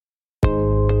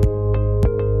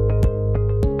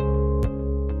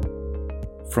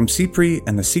From CPRE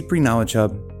and the CPRE Knowledge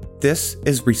Hub, this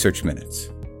is Research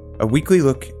Minutes, a weekly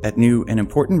look at new and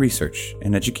important research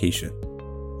in education.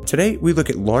 Today, we look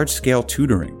at large-scale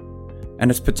tutoring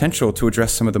and its potential to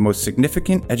address some of the most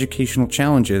significant educational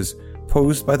challenges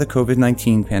posed by the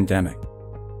COVID-19 pandemic.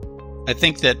 I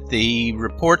think that the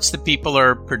reports that people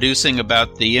are producing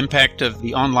about the impact of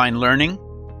the online learning,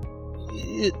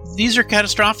 these are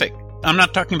catastrophic. I'm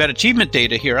not talking about achievement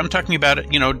data here. I'm talking about,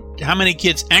 how many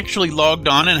kids actually logged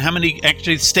on and how many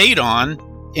actually stayed on,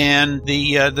 and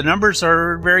the numbers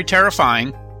are very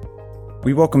terrifying.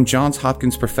 We welcome Johns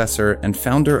Hopkins professor and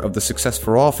founder of the Success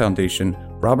for All Foundation,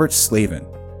 Robert Slavin,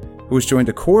 who has joined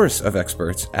a chorus of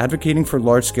experts advocating for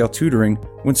large-scale tutoring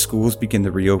when schools begin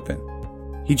to reopen.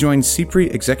 He joined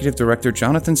CPRE Executive Director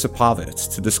Jonathan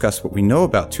Supovitz to discuss what we know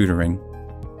about tutoring.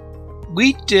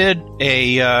 We did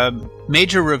a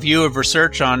major review of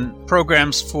research on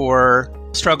programs for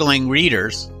struggling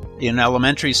readers in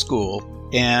elementary school,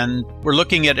 and we're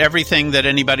looking at everything that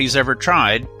anybody's ever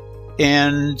tried.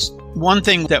 And one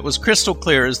thing that was crystal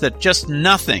clear is that just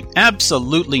nothing,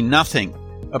 absolutely nothing,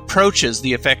 approaches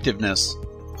the effectiveness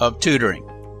of tutoring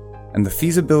and the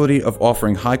feasibility of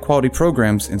offering high-quality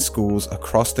programs in schools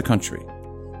across the country.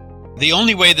 The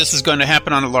only way this is going to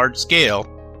happen on a large scale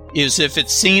is if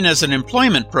it's seen as an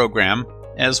employment program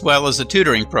as well as a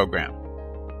tutoring program.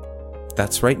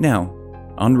 That's right now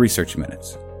on Research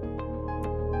Minutes.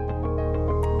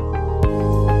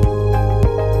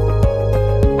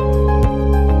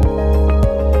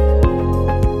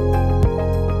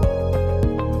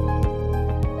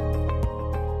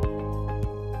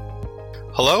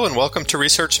 Hello and welcome to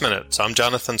Research Minutes. I'm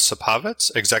Jonathan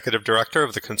Supovitz, Executive Director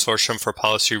of the Consortium for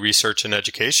Policy Research and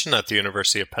Education at the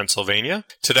University of Pennsylvania.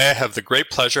 Today I have the great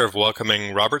pleasure of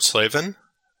welcoming Robert Slavin,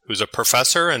 who's a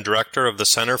professor and director of the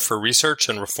Center for Research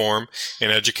and Reform in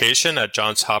Education at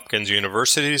Johns Hopkins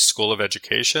University School of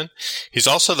Education. He's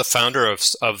also the founder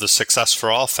of the Success for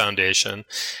All Foundation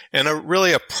and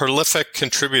really a prolific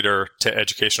contributor to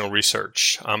educational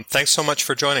research. Thanks so much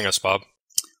for joining us, Bob.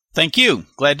 Thank you.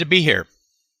 Glad to be here.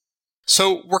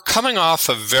 So we're coming off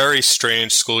a very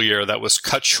strange school year that was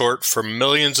cut short for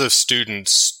millions of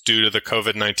students due to the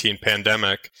COVID-19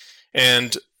 pandemic.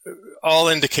 And all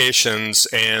indications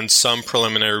and some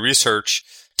preliminary research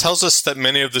tells us that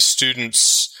many of the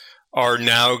students are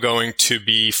now going to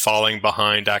be falling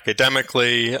behind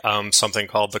academically, something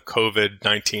called the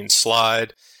COVID-19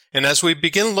 slide. And as we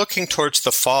begin looking towards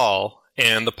the fall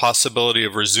and the possibility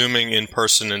of resuming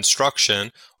in-person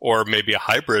instruction, or maybe a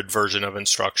hybrid version of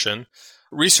instruction,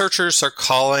 researchers are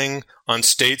calling on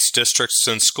states, districts,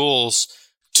 and schools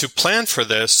to plan for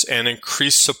this and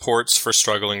increase supports for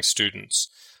struggling students.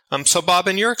 So Bob,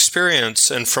 in your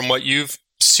experience and from what you've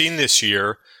seen this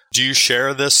year, do you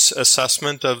share this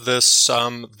assessment of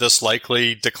this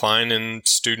likely decline in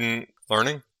student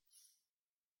learning?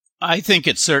 I think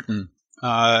it's certain.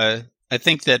 I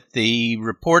think that the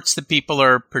reports that people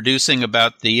are producing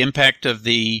about the impact of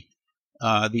the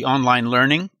online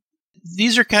learning,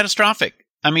 these are catastrophic.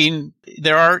 I mean,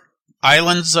 there are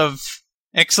islands of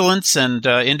excellence and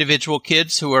individual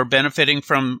kids who are benefiting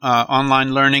from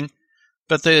online learning,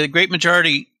 but the great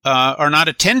majority are not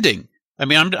attending. I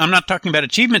mean, I'm not talking about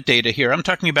achievement data here. I'm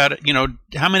talking about,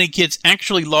 how many kids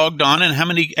actually logged on and how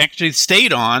many actually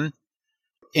stayed on.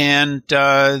 And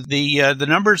the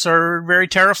numbers are very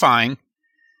terrifying.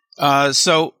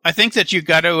 So I think that you've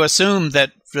got to assume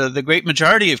that for the great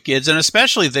majority of kids, and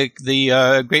especially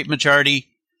the great majority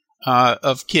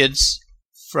of kids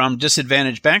from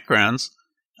disadvantaged backgrounds,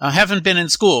 haven't been in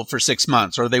school for 6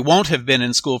 months, or they won't have been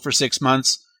in school for 6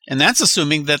 months. And that's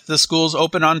assuming that the schools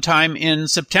open on time in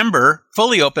September,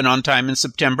 fully open on time in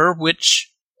September,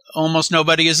 which almost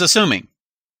nobody is assuming.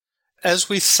 As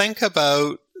we think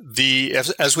about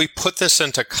as we put this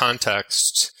into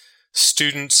context,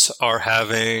 students are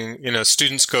having,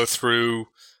 students go through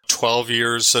 12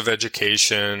 years of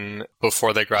education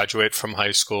before they graduate from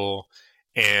high school.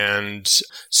 And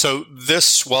so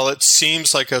this, while it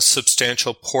seems like a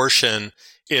substantial portion,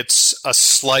 it's a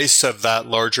slice of that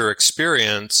larger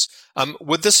experience.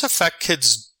 Would this affect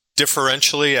kids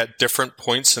differentially at different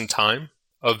points in time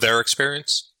of their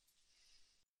experience?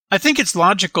 I think it's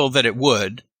logical that it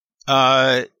would.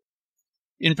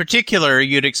 In particular,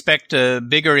 you'd expect a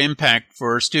bigger impact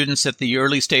for students at the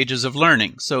early stages of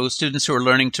learning. So students who are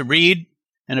learning to read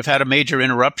and have had a major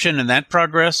interruption in that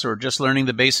progress, or just learning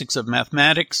the basics of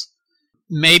mathematics.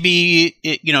 Maybe,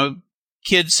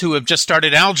 kids who have just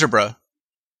started algebra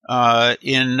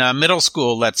in middle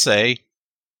school, let's say,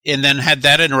 and then had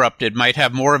that interrupted, might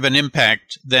have more of an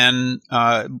impact than,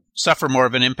 suffer more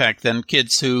of an impact than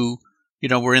kids who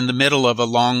we're in the middle of a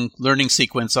long learning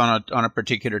sequence on a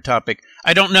particular topic.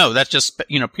 I don't know. That's just,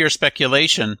 pure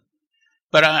speculation.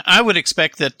 But I would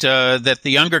expect that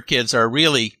the younger kids are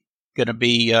really going to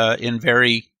be in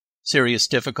very serious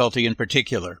difficulty in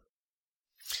particular.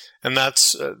 And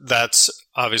that's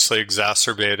obviously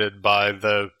exacerbated by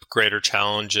the greater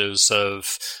challenges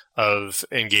of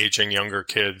engaging younger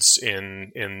kids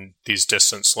in these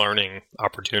distance learning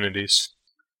opportunities.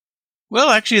 Well,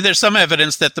 actually, there's some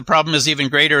evidence that the problem is even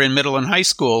greater in middle and high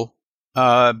school.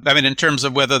 In terms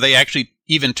of whether they actually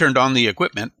even turned on the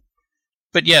equipment.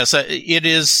 But yes, it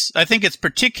is. I think it's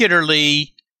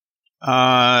particularly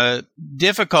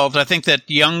difficult. I think that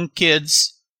young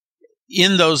kids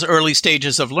in those early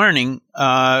stages of learning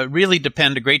really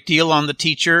depend a great deal on the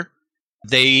teacher.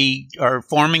 They are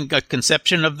forming a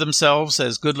conception of themselves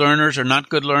as good learners or not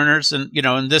good learners. And,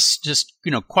 and this just,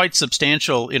 quite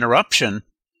substantial interruption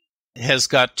has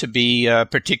got to be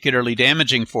particularly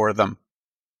damaging for them.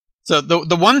 So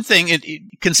the one thing,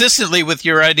 consistently with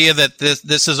your idea that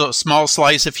this is a small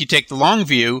slice if you take the long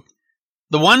view,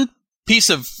 the one piece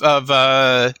of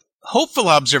hopeful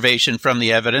observation from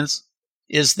the evidence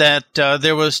is that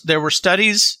there were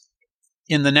studies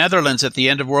in the Netherlands at the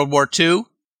end of World War II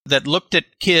that looked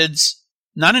at kids,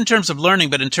 not in terms of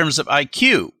learning, but in terms of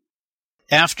IQ,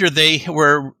 after they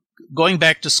were going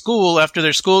back to school, after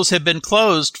their schools had been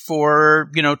closed for,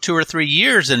 2 or 3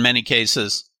 years in many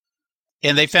cases.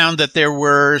 And they found that there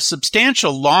were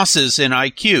substantial losses in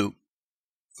IQ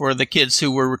for the kids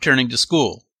who were returning to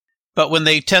school. But when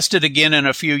they tested again in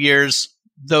a few years,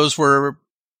 those were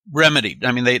remedied.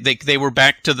 I mean, they were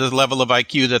back to the level of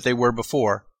IQ that they were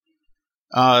before.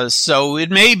 So it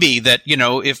may be that,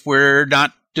 if we're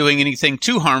not doing anything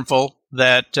too harmful,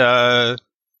 that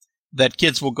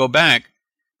kids will go back.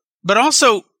 But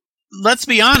also, let's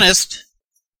be honest,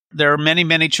 there are many,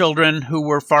 many children who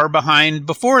were far behind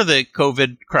before the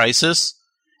COVID crisis,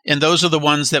 and those are the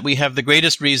ones that we have the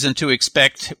greatest reason to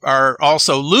expect are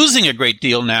also losing a great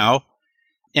deal now.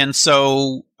 And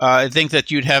so I think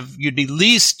that you'd be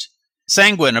least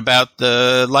sanguine about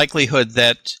the likelihood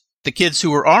that the kids who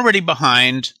were already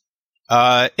behind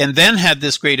and then had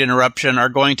this great interruption are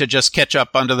going to just catch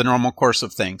up under the normal course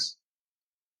of things.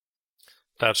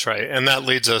 That's right. And that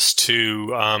leads us to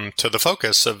the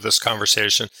focus of this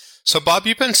conversation. So, Bob,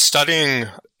 you've been studying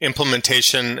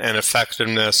implementation and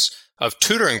effectiveness of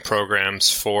tutoring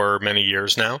programs for many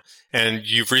years now, and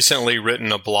you've recently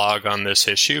written a blog on this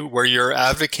issue where you're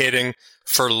advocating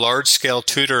for large-scale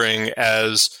tutoring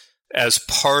as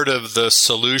part of the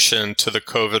solution to the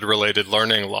COVID-related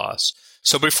learning loss.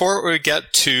 So before we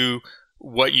get to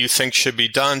what you think should be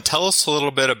done, tell us a little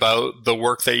bit about the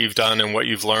work that you've done and what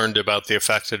you've learned about the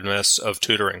effectiveness of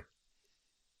tutoring.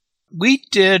 We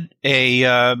did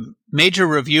a major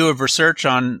review of research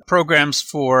on programs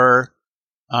for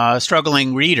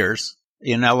struggling readers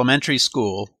in elementary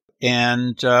school,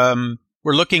 and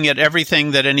we're looking at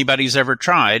everything that anybody's ever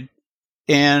tried.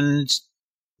 And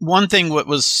one thing that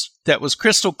was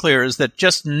crystal clear is that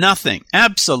just nothing,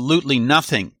 absolutely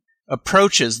nothing,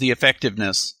 approaches the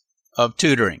effectiveness of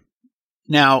tutoring.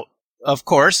 Now, of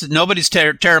course, nobody's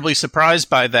terribly surprised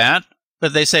by that,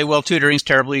 but they say, well, tutoring's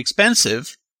terribly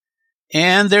expensive.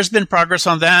 And there's been progress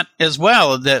on that as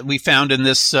well that we found in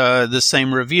this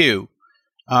same review.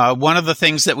 One of the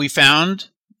things that we found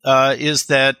is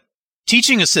that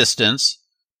teaching assistants,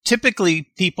 typically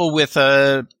people with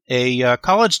a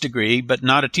college degree but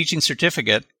not a teaching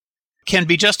certificate, can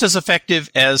be just as effective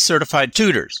as certified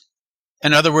tutors.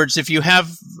 In other words, if you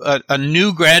have a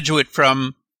new graduate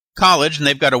from college and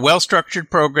they've got a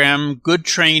well-structured program, good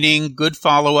training, good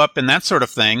follow-up, and that sort of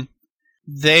thing,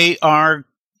 they are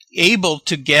able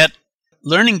to get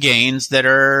learning gains that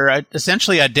are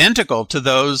essentially identical to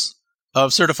those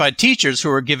of certified teachers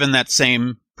who are given that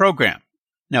same program.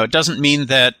 Now, it doesn't mean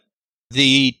that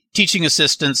the teaching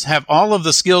assistants have all of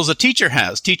the skills a teacher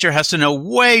has. Teacher has to know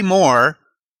way more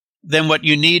than what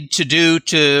you need to do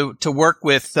to work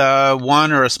with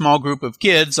one or a small group of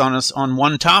kids on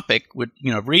one topic with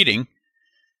reading.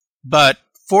 But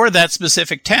for that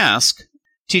specific task,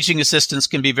 teaching assistants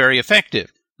can be very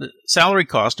effective. The salary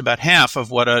cost about half of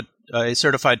what a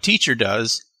certified teacher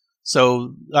does,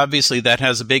 so obviously that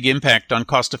has a big impact on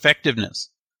cost effectiveness.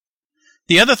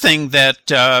 The other thing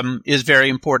that is very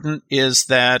important is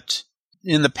that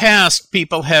in the past,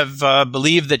 people have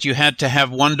believed that you had to have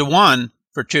one-to-one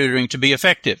for tutoring to be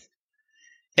effective.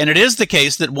 And it is the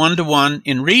case that one-to-one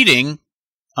in reading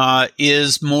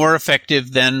is more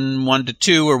effective than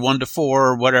 1-to-2 or 1-to-4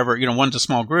 or whatever, one to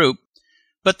small group.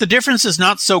 But the difference is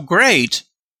not so great,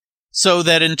 so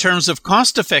that in terms of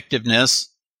cost effectiveness,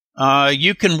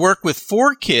 you can work with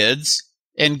 4 kids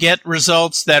and get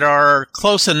results that are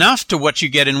close enough to what you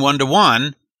get in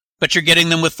one-to-one, but you're getting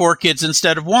them with 4 kids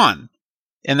instead of 1.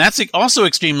 And that's also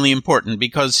extremely important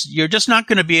because you're just not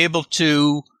going to be able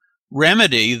to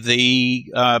remedy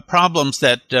the problems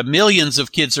that millions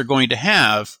of kids are going to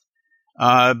have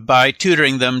by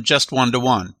tutoring them just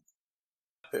one-to-one.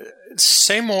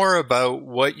 Say more about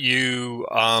what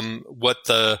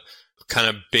the kind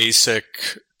of basic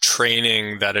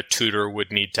training that a tutor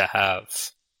would need to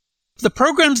have. The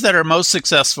programs that are most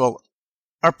successful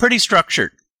are pretty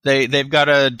structured. They've got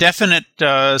a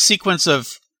definite sequence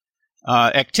of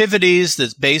activities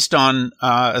that's based on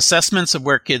assessments of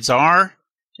where kids are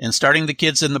and starting the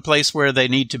kids in the place where they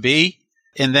need to be.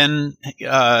 And then,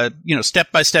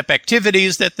 step-by-step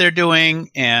activities that they're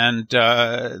doing and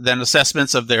then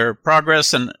assessments of their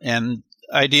progress and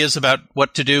ideas about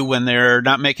what to do when they're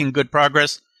not making good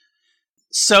progress.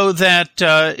 So that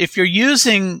if you're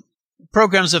using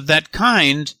programs of that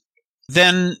kind,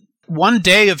 then one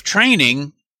day of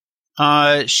training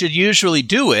should usually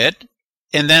do it,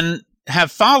 and then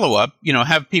have follow-up,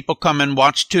 have people come and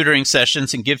watch tutoring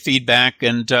sessions and give feedback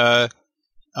and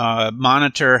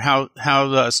monitor how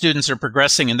the students are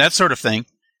progressing and that sort of thing.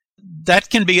 That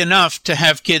can be enough to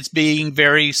have kids being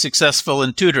very successful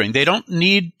in tutoring. They don't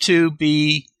need to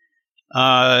be,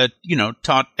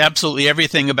 taught absolutely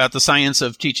everything about the science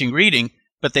of teaching reading,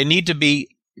 but they need to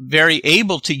be very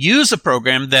able to use a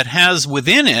program that has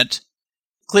within it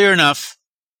clear enough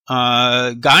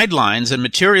guidelines and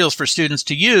materials for students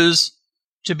to use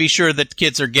to be sure that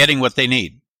kids are getting what they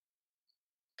need.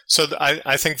 So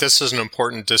I think this is an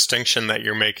important distinction that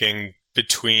you're making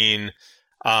between,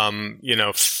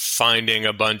 finding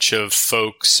a bunch of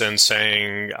folks and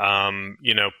saying,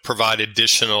 provide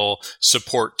additional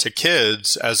support to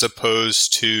kids as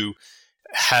opposed to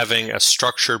having a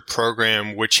structured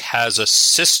program which has a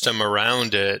system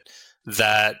around it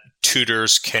that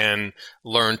tutors can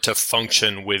learn to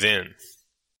function within.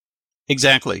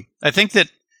 Exactly. I think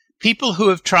that people who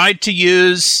have tried to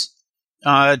use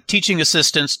teaching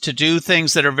assistants to do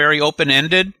things that are very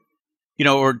open-ended,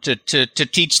 or to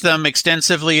teach them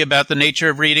extensively about the nature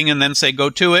of reading and then say, go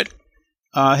to it,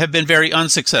 have been very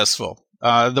unsuccessful.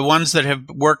 The ones that have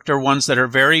worked are ones that are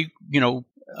very,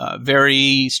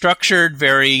 very structured,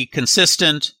 very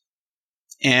consistent,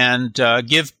 and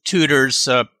give tutors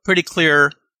a pretty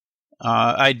clear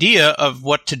idea of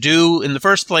what to do in the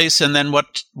first place and then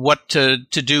what to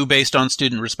do based on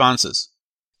student responses.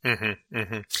 Mm-hmm,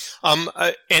 mm-hmm.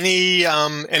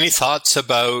 Any thoughts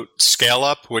about scale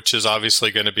up, which is obviously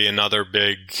going to be another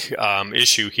big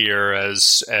issue here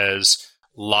as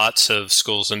lots of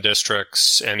schools and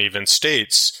districts and even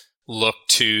states look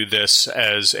to this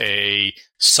as a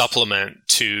supplement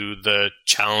to the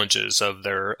challenges of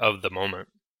the moment?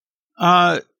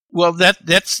 Well,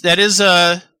 that is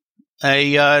a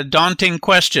daunting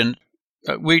question.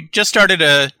 We just started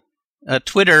a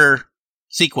Twitter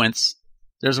sequence.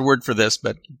 There's a word for this,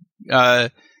 but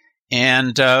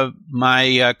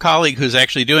my colleague who's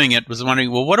actually doing it was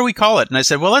wondering, well, what do we call it? And I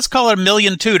said, well, let's call it 1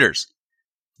 million tutors,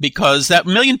 because that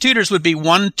 1 million tutors would be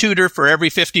 1 tutor for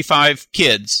every 55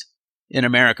 kids in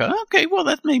America. Okay, well,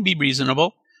 that may be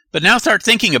reasonable. But now start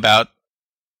thinking about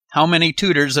how many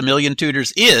tutors 1 million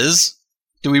tutors is.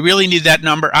 Do we really need that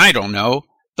number? I don't know.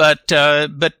 But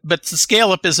the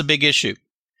scale up is a big issue.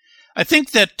 I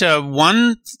think that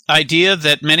one idea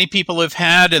that many people have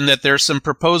had, and that there's some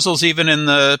proposals even in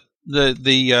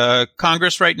the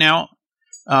Congress right now,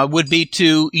 would be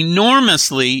to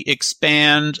enormously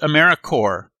expand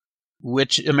AmeriCorps,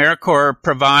 which AmeriCorps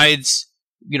provides,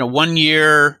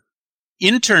 1-year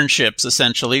internships,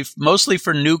 essentially, mostly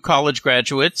for new college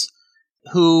graduates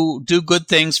who do good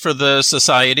things for the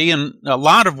society. And a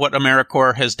lot of what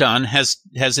AmeriCorps has done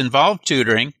has involved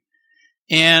tutoring.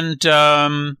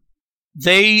 And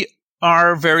they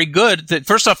are very good.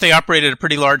 First off, they operate at a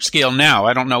pretty large scale now.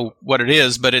 I don't know what it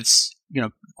is, but it's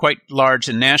quite large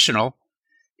and national.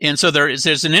 And so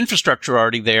there's an infrastructure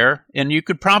already there, and you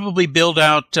could probably build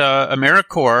out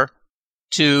AmeriCorps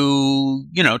to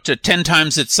 10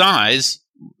 times its size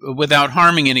without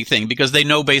harming anything, because they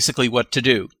know basically what to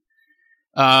do.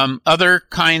 Other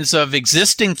kinds of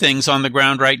existing things on the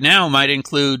ground right now might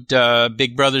include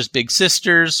Big Brothers Big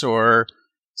Sisters, or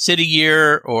City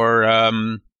Year, or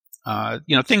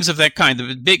things of that kind.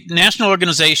 The big national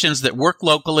organizations that work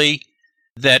locally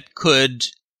that could,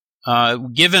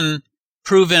 given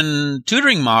proven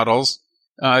tutoring models,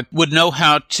 would know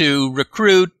how to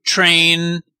recruit,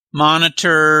 train,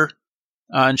 monitor,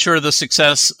 ensure the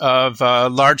success of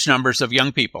large numbers of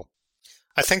young people.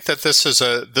 I think that this is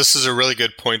a really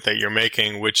good point that you're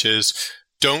making, which is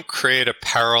don't create a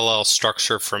parallel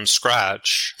structure from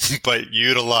scratch, but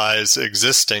utilize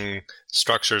existing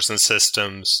structures and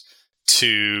systems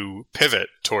to pivot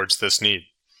towards this need.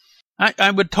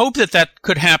 I would hope that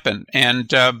could happen, and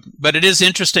but it is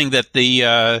interesting that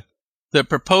the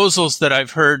proposals that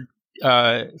I've heard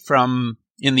from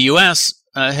in the U.S.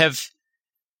 have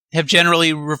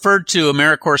generally referred to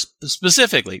AmeriCorps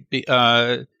specifically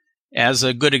as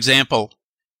a good example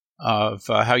of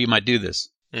how you might do this.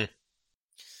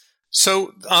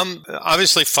 So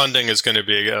obviously funding is going to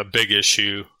be a big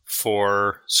issue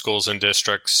for schools and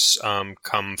districts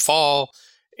come fall.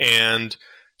 And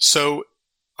so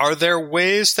are there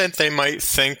ways that they might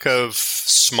think of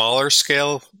smaller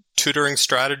scale tutoring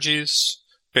strategies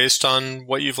based on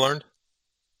what you've learned?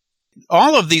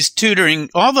 All of these tutoring,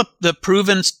 all the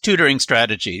proven tutoring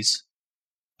strategies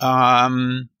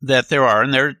that there are,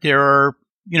 and there are,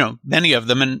 many of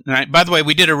them. And by the way,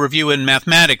 we did a review in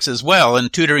mathematics as well,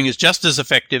 and tutoring is just as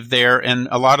effective there, and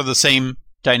a lot of the same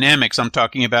dynamics I'm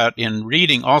talking about in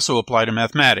reading also apply to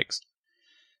mathematics.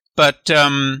 But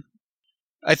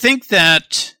I think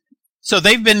that, so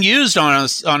they've been used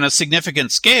on a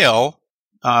significant scale,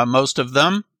 most of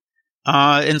them.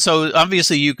 And so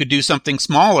obviously you could do something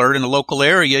smaller in a local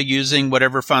area using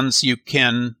whatever funds you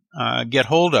can get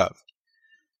hold of.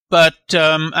 But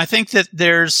I think that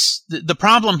the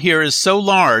problem here is so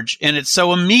large and it's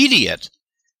so immediate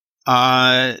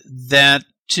that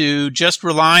to just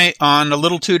rely on a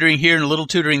little tutoring here and a little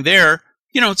tutoring there,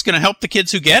 it's going to help the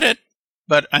kids who get it.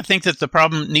 But I think that the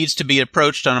problem needs to be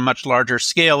approached on a much larger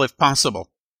scale if possible.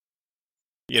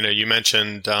 You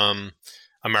mentioned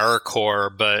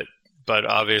AmeriCorps, but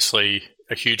obviously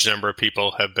a huge number of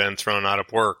people have been thrown out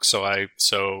of work. So I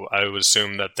would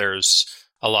assume that there's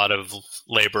a lot of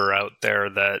labor out there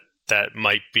that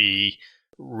might be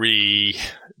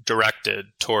redirected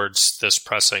towards this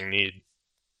pressing need.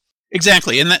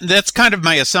 Exactly. And that's kind of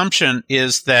my assumption,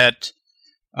 is that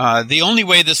the only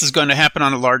way this is going to happen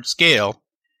on a large scale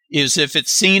is if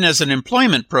it's seen as an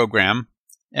employment program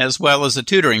as well as a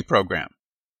tutoring program.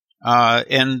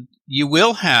 And you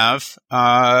will have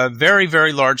very,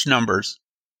 very large numbers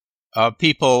of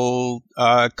people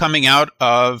coming out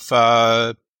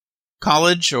of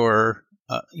college or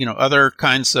other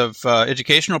kinds of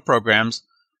educational programs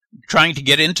trying to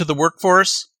get into the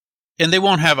workforce, and they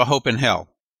won't have a hope in hell.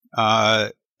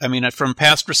 From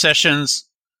past recessions,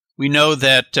 we know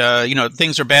that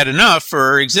things are bad enough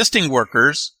for existing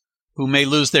workers who may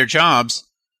lose their jobs,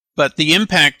 but the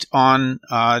impact on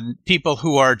people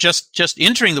who are just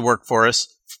entering the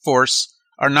workforce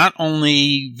are not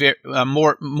only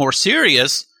more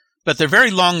serious, but they're very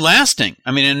long-lasting.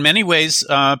 In many ways,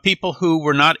 people who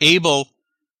were not able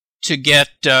to get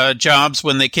jobs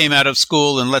when they came out of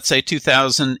school in, let's say,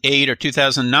 2008 or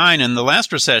 2009 in the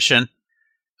last recession,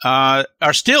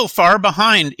 are still far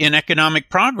behind in economic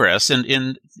progress and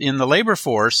in the labor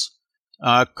force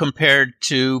compared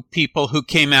to people who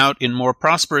came out in more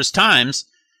prosperous times.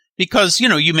 Because,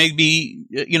 you may be,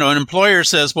 an employer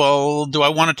says, well, do I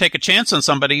want to take a chance on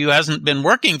somebody who hasn't been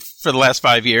working for the last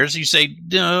 5 years? You say,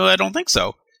 no, I don't think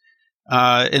so.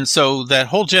 And so that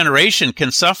whole generation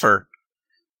can suffer.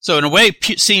 So in a way,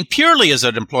 seen purely as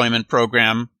an employment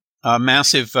program, a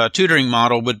massive tutoring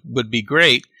model would be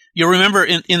great. You'll remember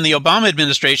in the Obama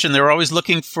administration, they were always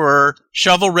looking for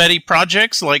shovel-ready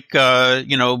projects like,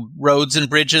 roads and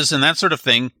bridges and that sort of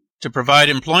thing to provide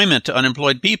employment to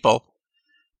unemployed people.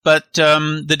 But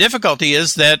the difficulty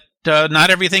is that not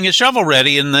everything is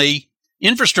shovel-ready in the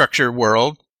infrastructure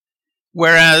world.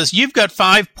 Whereas you have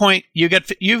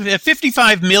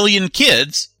 55 million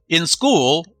kids in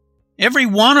school, every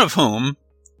one of whom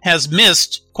has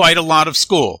missed quite a lot of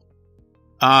school,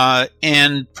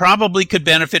 and probably could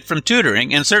benefit from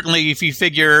tutoring. And certainly, if you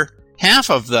figure half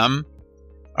of them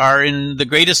are in the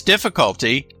greatest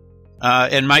difficulty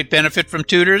and might benefit from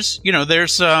tutors,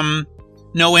 there's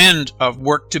no end of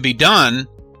work to be done.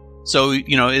 So,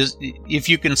 if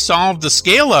you can solve the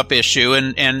scale-up issue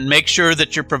and make sure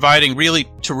that you're providing really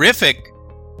terrific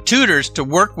tutors to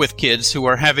work with kids who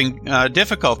are having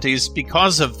difficulties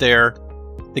because of the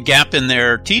gap in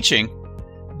their teaching,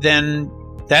 then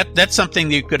that's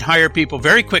something you could hire people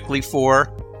very quickly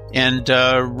for and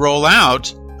roll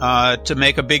out to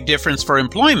make a big difference for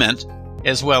employment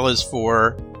as well as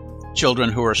for children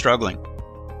who are struggling.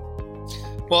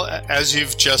 Well, as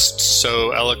you've just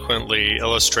so eloquently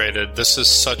illustrated, this is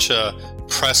such a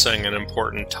pressing and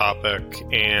important topic,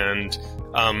 and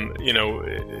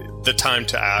the time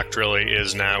to act really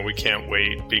is now. We can't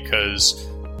wait, because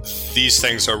these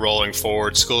things are rolling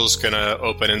forward. School's going to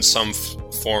open in some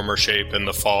form or shape in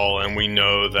the fall, and we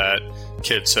know that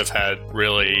kids have had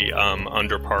really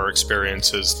under par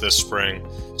experiences this spring.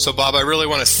 So Bob, I really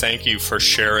want to thank you for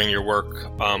sharing your work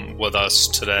with us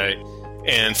today.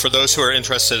 And for those who are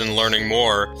interested in learning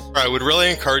more, I would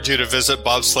really encourage you to visit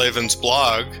Bob Slavin's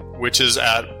blog, which is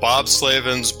at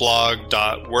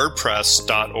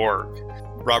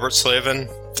bobslavinsblog.wordpress.org. Robert Slavin,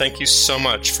 thank you so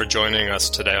much for joining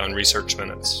us today on Research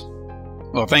Minutes.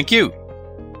 Well, thank you.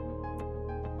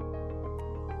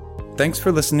 Thanks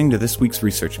for listening to this week's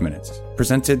Research Minutes,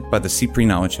 presented by the CPRE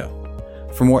Knowledge Hub.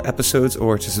 For more episodes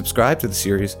or to subscribe to the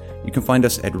series, you can find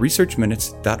us at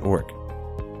researchminutes.org.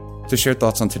 To share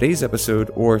thoughts on today's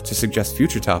episode or to suggest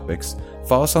future topics,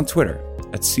 follow us on Twitter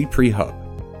at CPRE Hub.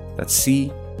 That's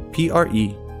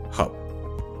CPRE Hub.